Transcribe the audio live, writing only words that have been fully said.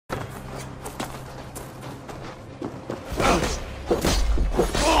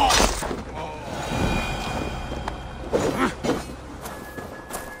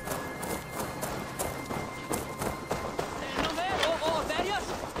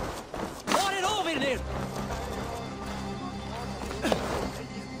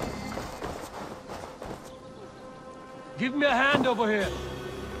Give me a hand over here.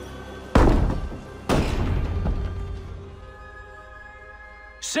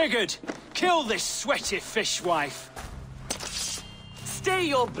 Sigurd, kill this sweaty fishwife. Stay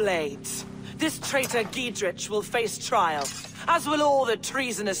your blades. This traitor Giedrich will face trial, as will all the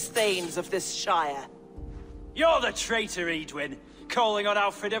treasonous thanes of this shire. You're the traitor, Edwin, calling on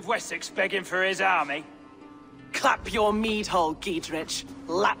Alfred of Wessex begging for his army. Clap your mead hole, Giedrich,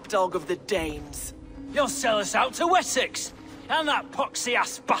 lapdog of the Danes. You'll sell us out to Wessex, and that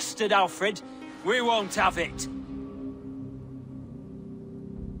poxy-ass bastard Alfred. We won't have it.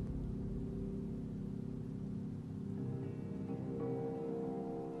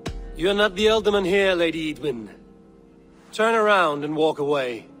 You're not the alderman here, Lady Edwin. Turn around and walk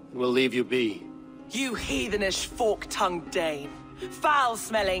away, and we'll leave you be. You heathenish fork-tongued Dane.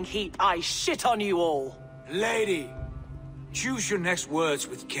 Foul-smelling heap, I shit on you all. Lady, choose your next words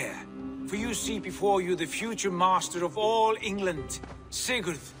with care, for you see before you the future master of all England,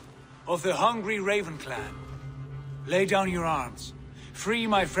 Sigurd, of the hungry Raven clan. Lay down your arms, free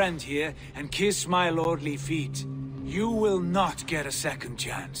my friend here, and kiss my lordly feet. You will not get a second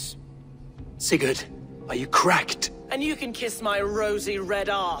chance. Sigurd, are you cracked? And you can kiss my rosy red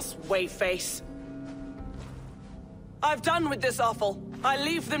arse, wayface. I've done with this offal. I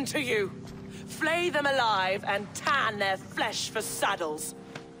leave them to you. Flay them alive and tan their flesh for saddles.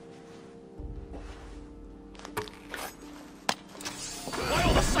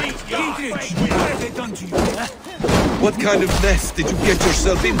 Giedrich, what have they done to you? What kind of mess did you get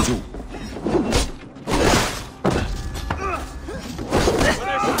yourself into?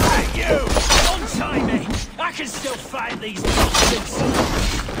 Untie me! I can still fight these bastards!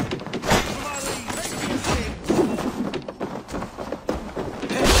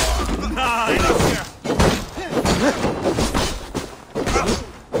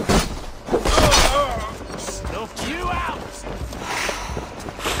 Snuff you out!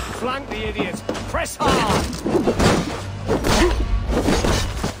 Flank the idiots! Press hard!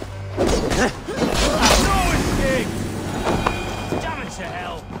 No escape! Damn it to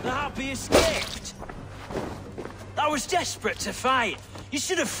hell! The Harpy escaped! I was desperate to fight. You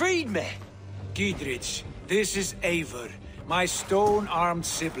should have freed me. Giedrich, this is Eivor, my stone-armed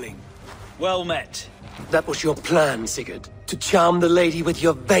sibling. Well met. That was your plan, Sigurd. To charm the lady with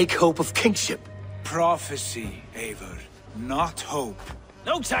your vague hope of kingship. Prophecy, Eivor, not hope.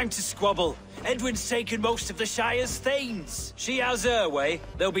 No time to squabble. Edwin's taken most of the Shire's thanes. She has her way.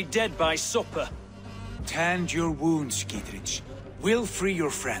 They'll be dead by supper. Tend your wounds, Giedrich. We'll free your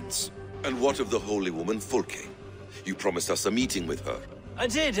friends. And what of the holy woman Fulke? You promised us a meeting with her. I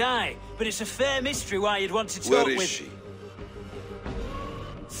did, aye. But it's a fair mystery why you'd want to talk Where with... is she?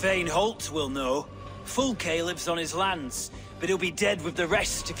 Thane Holt will know. Fulke lives on his lands, but he'll be dead with the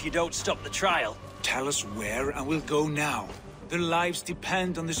rest if you don't stop the trial. Tell us where, and we'll go now. Their lives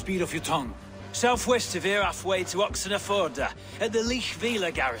depend on the speed of your tongue. Southwest of here, halfway to Oxenaforda, at the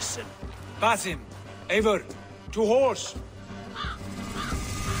Lichvila garrison. Basim, Eivor, to horse!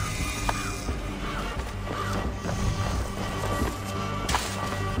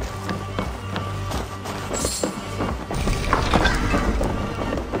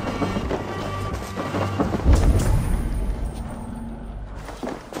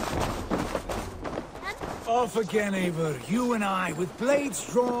 Off again, Eivor. You and I, with blades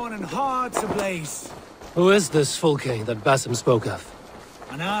drawn and hearts ablaze. Who is this Fulke that Basim spoke of?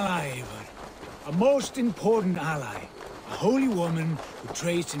 An ally, Eivor. A most important ally. A holy woman who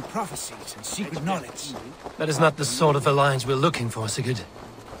trades in prophecies and secret knowledge. That is not the sort of alliance we're looking for, Sigurd.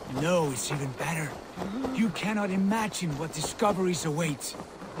 No, it's even better. You cannot imagine what discoveries await.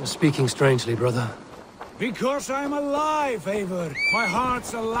 You're speaking strangely, brother. Because I'm alive, Eivor. My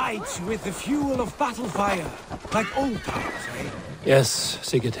heart's alight with the fuel of battle fire. Like old times, eh? Yes,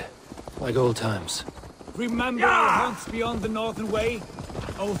 Sigurd. Like old times. Remember our hunts beyond the Northern Way?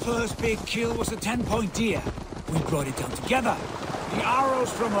 Our first big kill was a 10-point deer. We brought it down together. The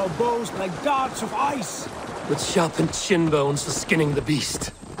arrows from our bows like darts of ice. With sharpened shin bones for skinning the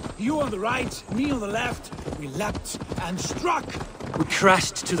beast. You on the right, me on the left. We leapt and struck. We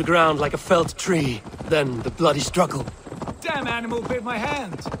crashed to the ground like a felled tree. Then the bloody struggle. Damn animal bit my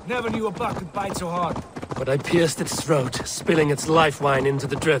hand. Never knew a buck could bite so hard. But I pierced its throat, spilling its life wine into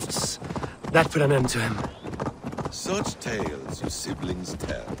the drifts. That put an end to him. Such tales you siblings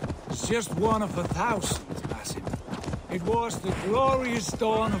tell. It's just one of 1,000, Basim. It was the glorious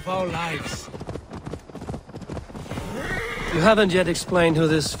dawn of our lives. You haven't yet explained who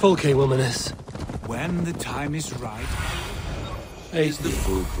this Fulke woman is. When the time is right. Is the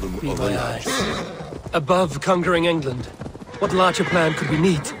fulcrum Be of my a eyes. Above conquering England, what larger plan could we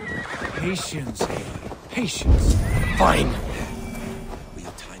need? Patience, Eivor. Patience. Fine. We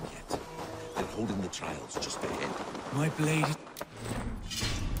have time yet. They're holding the trials just ahead. My blade...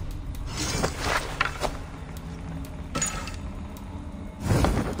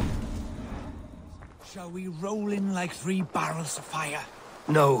 Shall we roll in like 3 barrels of fire?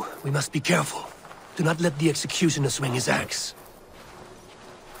 No, we must be careful. Do not let the executioner swing his axe.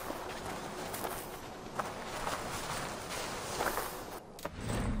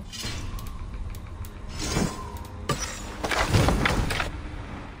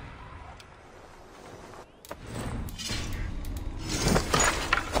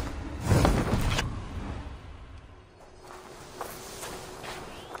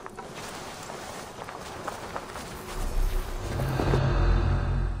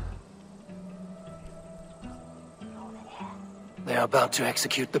 They are about to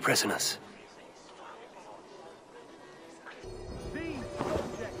execute the prisoners. These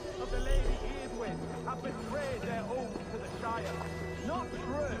subjects of the Lady Eivor have betrayed their oath to the Shire. Not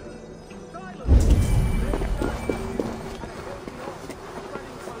true. Silence!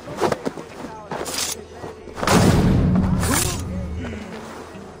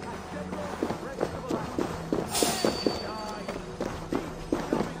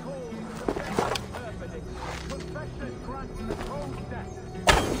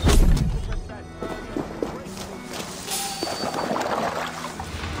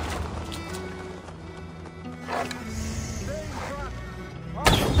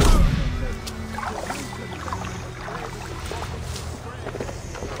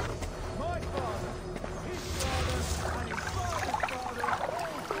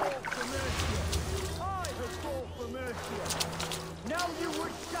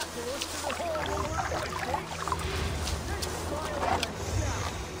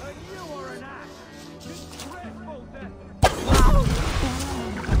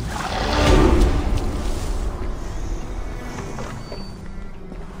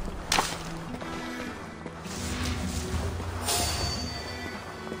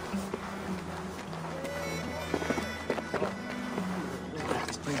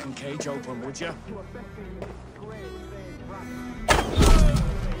 Cage open, would you?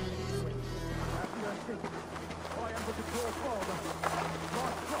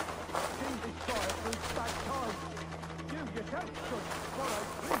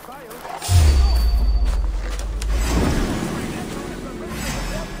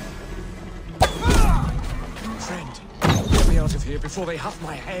 Friend, get me out of here before they have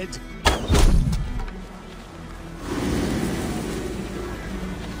my head.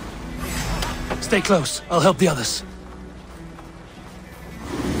 Stay close. I'll help the others.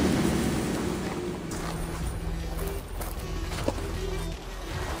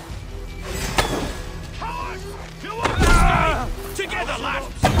 Together,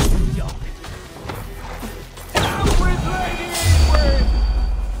 lads! Down with Lady Eivor!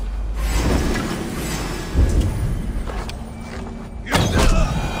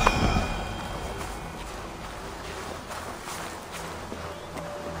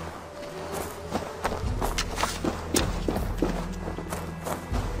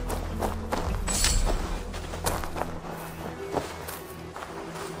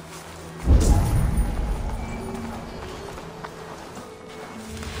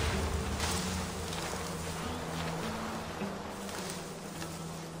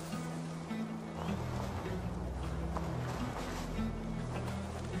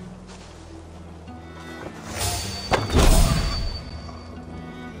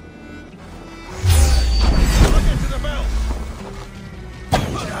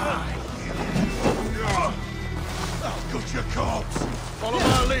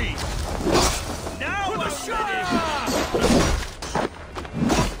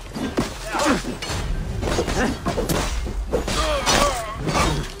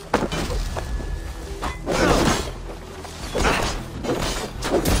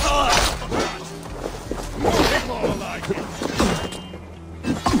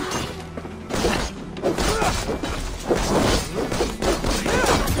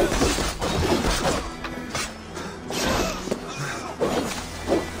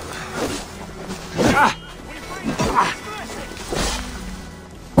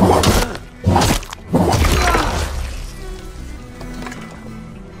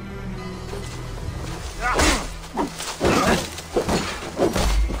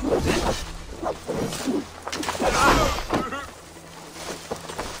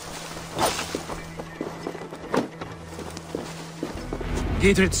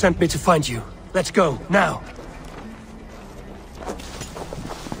 Giedrit sent me to find you. Let's go, now!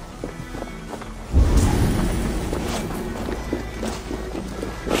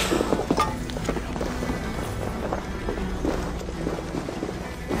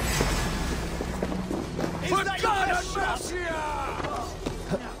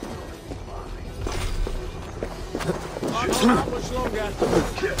 Not much longer.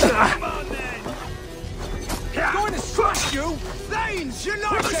 Come on then. Going to strike you. Thanes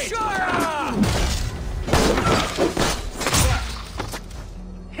united.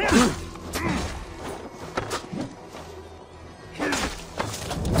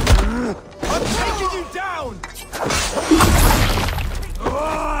 I'm taking you down.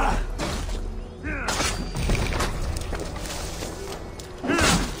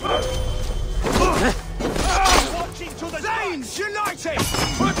 Watching to the Danes united!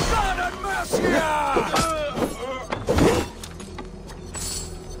 For God and mercy!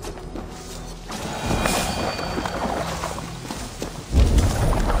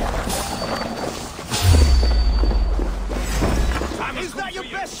 Is that your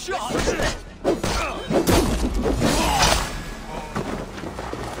best shot?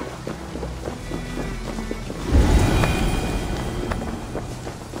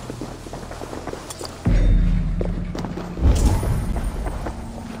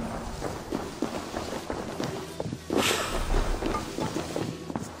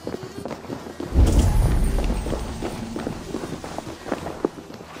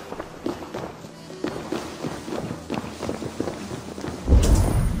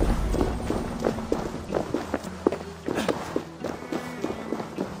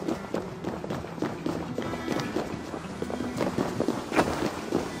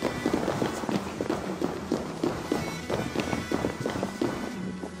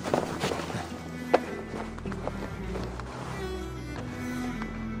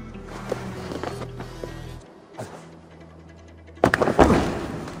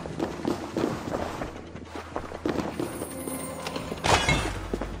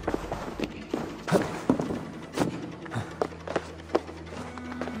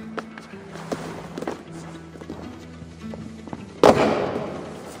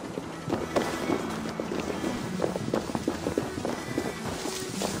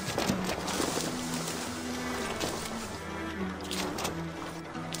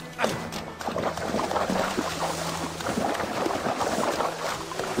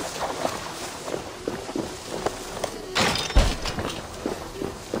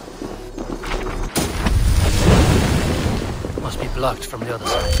 Blocked from the other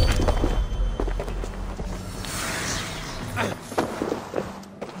side.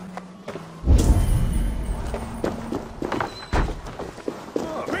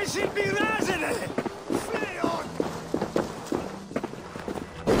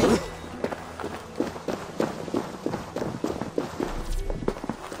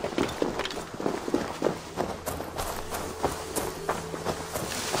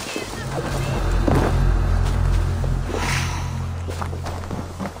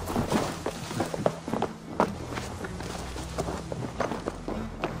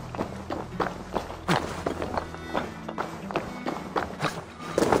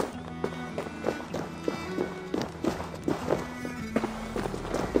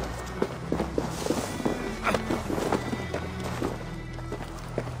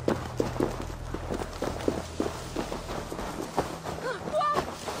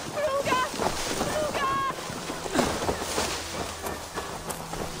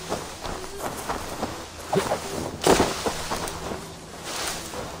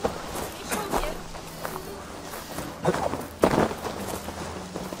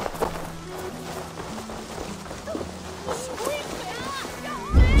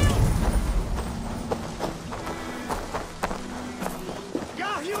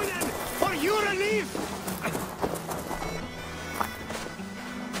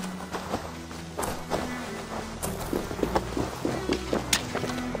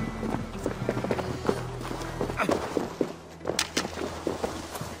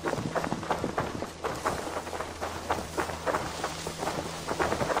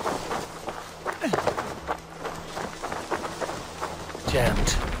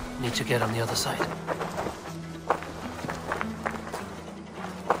 Jammed. Need to get on the other side.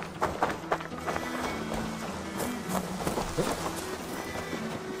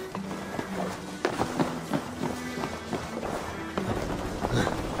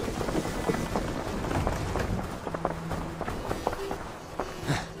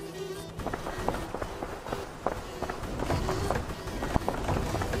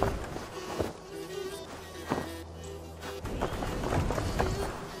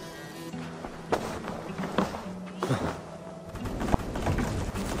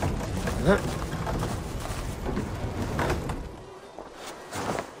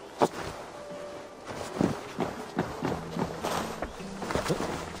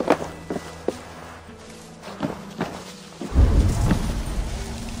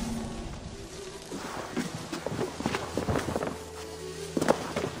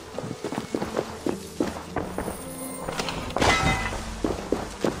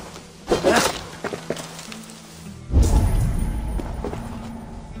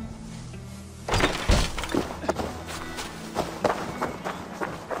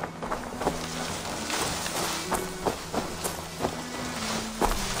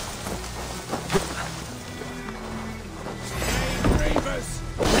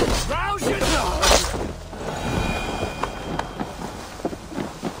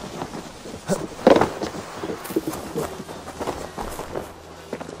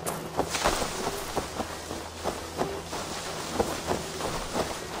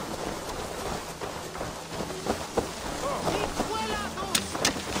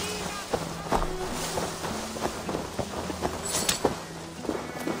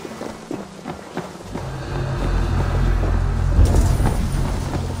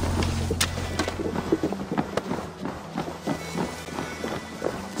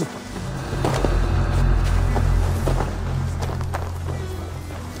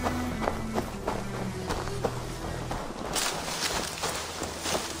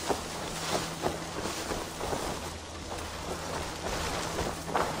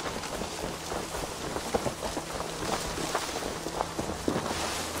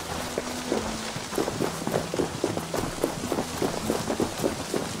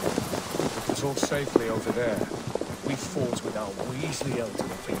 It's all safely over there. We fought with our Weasley elder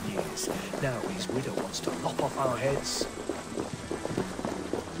for years. Now his widow wants to lop off our heads.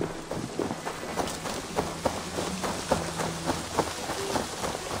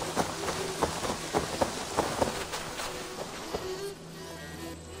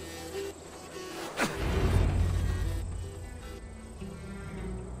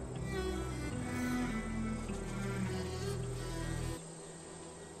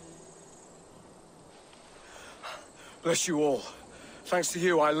 Bless you all. Thanks to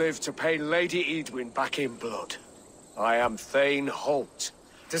you, I live to pay Lady Eadwyn back in blood. I am Thane Holt.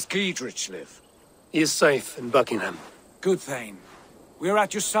 Does Giedrich live? He is safe in Buckingham. Good, Thane. We are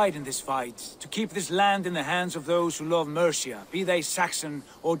at your side in this fight, to keep this land in the hands of those who love Mercia, be they Saxon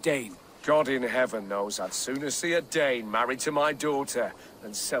or Dane. God in heaven knows I'd sooner see a Dane married to my daughter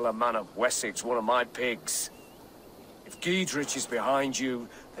than sell a man of Wessex one of my pigs. If Giedrich is behind you,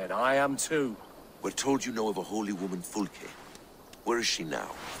 then I am too. We're told you know of a holy woman, Fulke. Where is she now?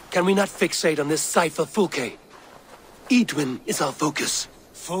 Can we not fixate on this cipher, Fulke? Eadwyn is our focus.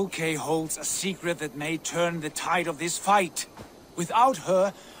 Fulke holds a secret that may turn the tide of this fight. Without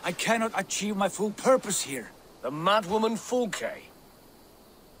her, I cannot achieve my full purpose here. The madwoman Fulke?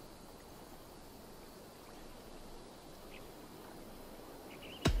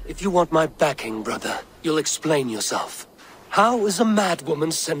 If you want my backing, brother, you'll explain yourself. How is a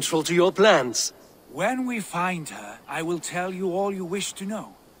madwoman central to your plans? When we find her, I will tell you all you wish to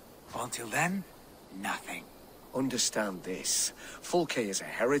know. Until then, nothing. Understand this. Fulke is a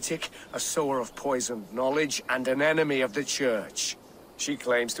heretic, a sower of poisoned knowledge, and an enemy of the Church. She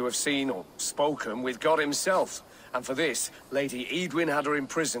claims to have seen or spoken with God himself. And for this, Lady Eadwyn had her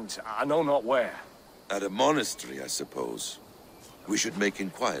imprisoned, I know not where. At a monastery, I suppose. We should make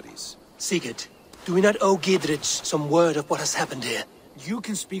inquiries. Sigurd, do we not owe Giedrich some word of what has happened here? You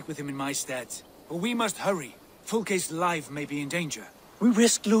can speak with him in my stead. But we must hurry. Fulke's life may be in danger. We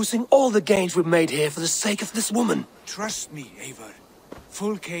risk losing all the gains we've made here for the sake of this woman. Trust me, Eivor.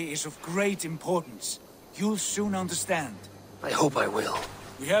 Fulke is of great importance. You'll soon understand. I hope I will.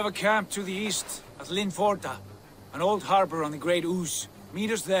 We have a camp to the east, at Linforta. An old harbor on the Great Ouse.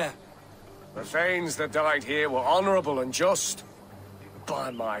 Meet us there. The Thanes that died here were honorable and just.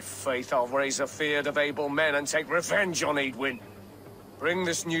 By my faith, I'll raise a feared of able men and take revenge on Eadwyn. Bring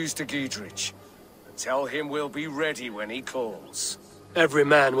this news to Giedrich. Tell him we'll be ready when he calls. Every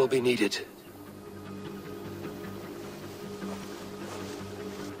man will be needed.